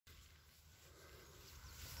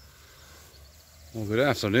Well, good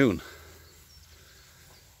afternoon.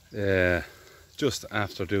 Just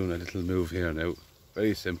after doing a little move here now.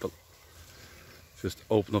 Very simple. Just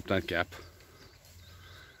open up that gap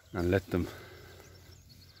and let them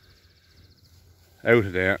out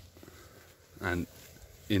of there and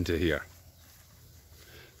into here.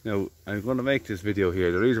 Now, I'm going to make this video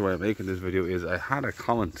here. The reason why I'm making this video is I had a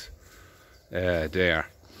comment there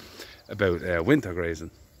about winter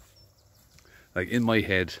grazing. Like, in my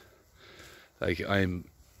head, like, I'm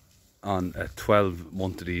on a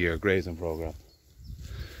 12-month of the year grazing program,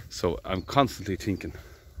 so I'm constantly thinking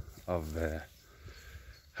of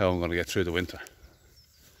how I'm going to get through the winter,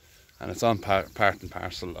 and it's on part and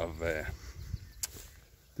parcel of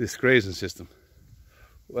this grazing system.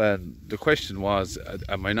 Well, the question was,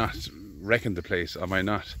 am I not wrecking the place? Am I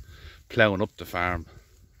not ploughing up the farm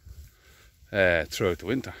throughout the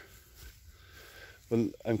winter? Well,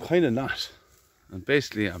 I'm kind of not, and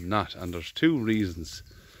basically I'm not, and there's two reasons.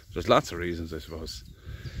 There's lots of reasons, I suppose,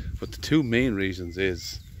 but the two main reasons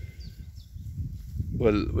is,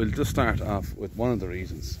 well, we'll just start off with one of the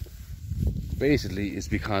reasons. Basically, is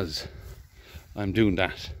because I'm doing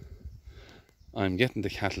that. I'm getting the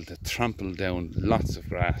cattle to trample down lots of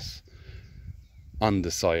grass on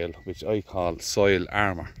the soil, which I call soil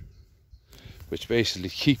armour, which basically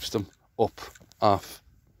keeps them up off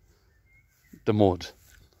the mud,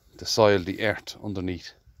 the soil, the earth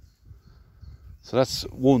underneath. So that's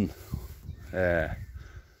one thing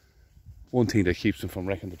that keeps them from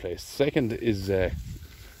wrecking the place. Second is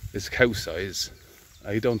cow size.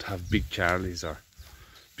 I don't have big Charlies or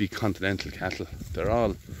big continental cattle. They're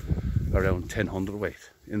all around 10 hundredweight,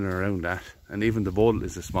 in and around that. And even the bull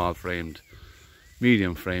is a small framed,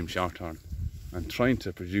 medium frame shorthorn. I'm trying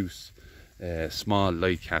to produce small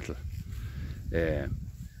light cattle that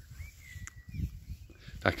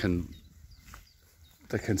can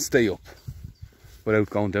stay up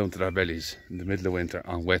without going down to their bellies in the middle of winter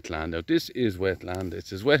on wetland. Now, this is wetland.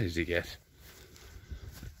 It's as wet as you get.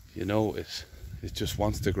 You know, it just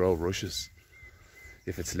wants to grow rushes.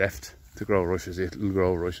 If it's left to grow rushes, it'll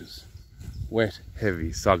grow rushes. Wet,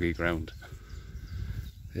 heavy, soggy ground.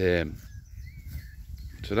 So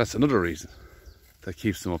that's another reason that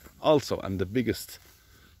keeps them up. Also, and the biggest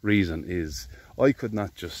reason is, I could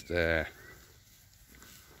not just hang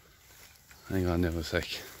on now a sec.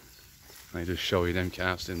 I just show you them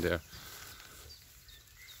calves in there,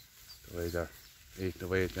 the way they're eating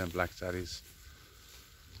away at them black daddies.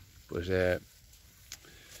 But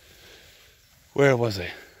where was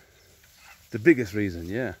I? The biggest reason,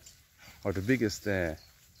 yeah, or the biggest help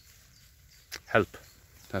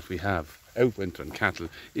that we have outwintering cattle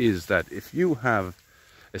is that if you have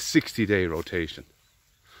a 60-day rotation,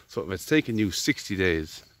 so if it's taking you 60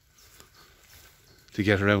 days to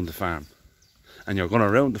get around the farm, and you're going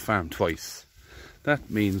around the farm twice, that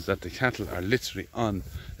means that the cattle are literally on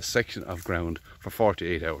a section of ground for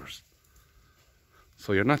 48 hours.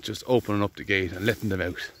 So you're not just opening up the gate and letting them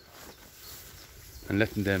out and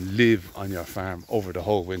letting them live on your farm over the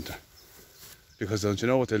whole winter. Because don't you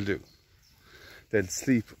know what they'll do? They'll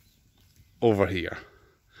sleep over here,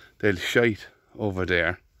 they'll shite over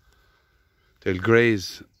there, they'll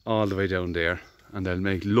graze all the way down there, and they'll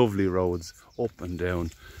make lovely roads up and down,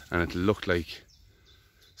 and it'll look like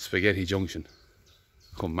Spaghetti Junction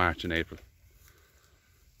come March and April.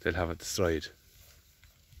 They'll have it destroyed.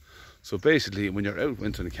 So basically, when you're out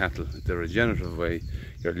wintering cattle the regenerative way,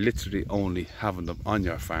 you're literally only having them on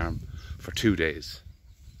your farm for 2 days.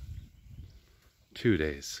 2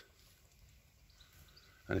 days.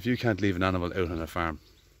 And if you can't leave an animal out on a farm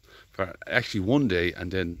for actually 1 day and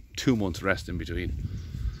then 2 months rest in between,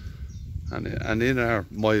 and in our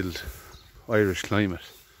mild Irish climate,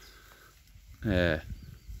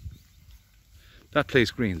 that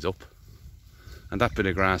place greens up, and that bit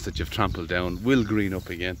of grass that you've trampled down will green up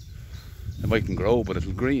again. It mightn't grow, but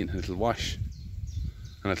it'll green, it'll wash,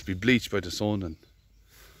 and it'll be bleached by the sun and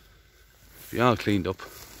be all cleaned up,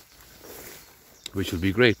 which will be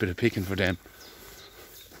a great bit of picking for them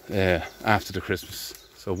after the Christmas.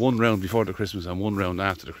 So 1 round before the Christmas and 1 round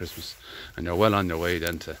after the Christmas, and you're well on your way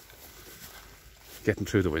then to getting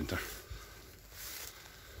through the winter.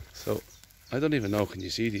 So I don't even know, can you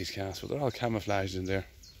see these calves, but they're all camouflaged in there.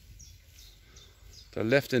 They're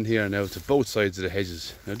left in here now to both sides of the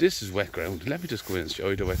hedges. Now this is wet ground. Let me just go in and show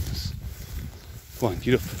you the wetness. Come on,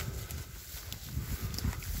 get up.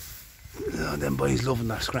 Oh, them boys loving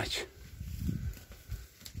that scratch.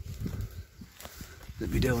 They'll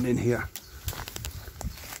be down in here.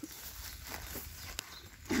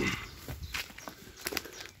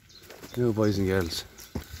 Now, boys and girls.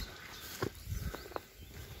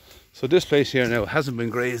 So this place here now hasn't been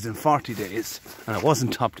grazed in 40 days, and it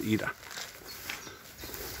wasn't topped either.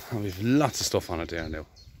 And we've lots of stuff on it there now.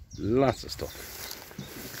 Lots of stuff.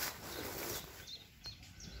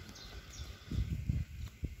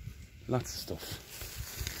 Lots of stuff.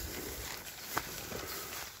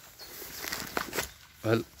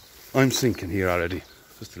 Well, I'm sinking here already,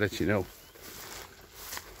 just to let you know.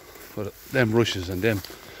 But them rushes and them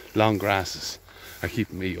long grasses are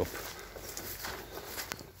keeping me up.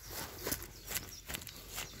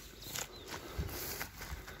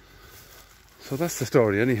 So that's the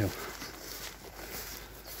story anyhow.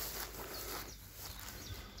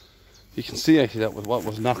 You can see actually that was what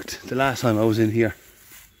was knocked the last time I was in here.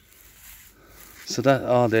 So that,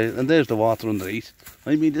 oh, there, and there's the water underneath.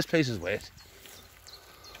 I mean, this place is wet.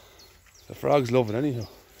 The frogs love it anyhow.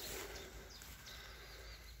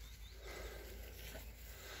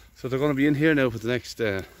 So they're going to be in here now for the next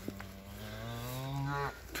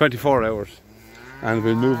 24 hours, and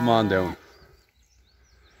we'll move them on down.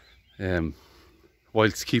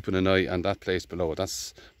 Whilst keeping an eye on that place below.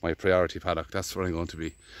 That's my priority paddock. That's where I'm going to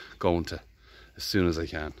be going to as soon as I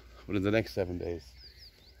can, within the next 7 days.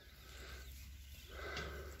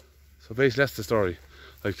 So basically that's the story.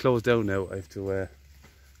 I've closed down now. I have to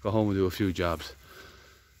go home and do a few jobs.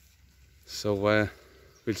 So we'll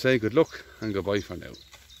say good luck and goodbye for now.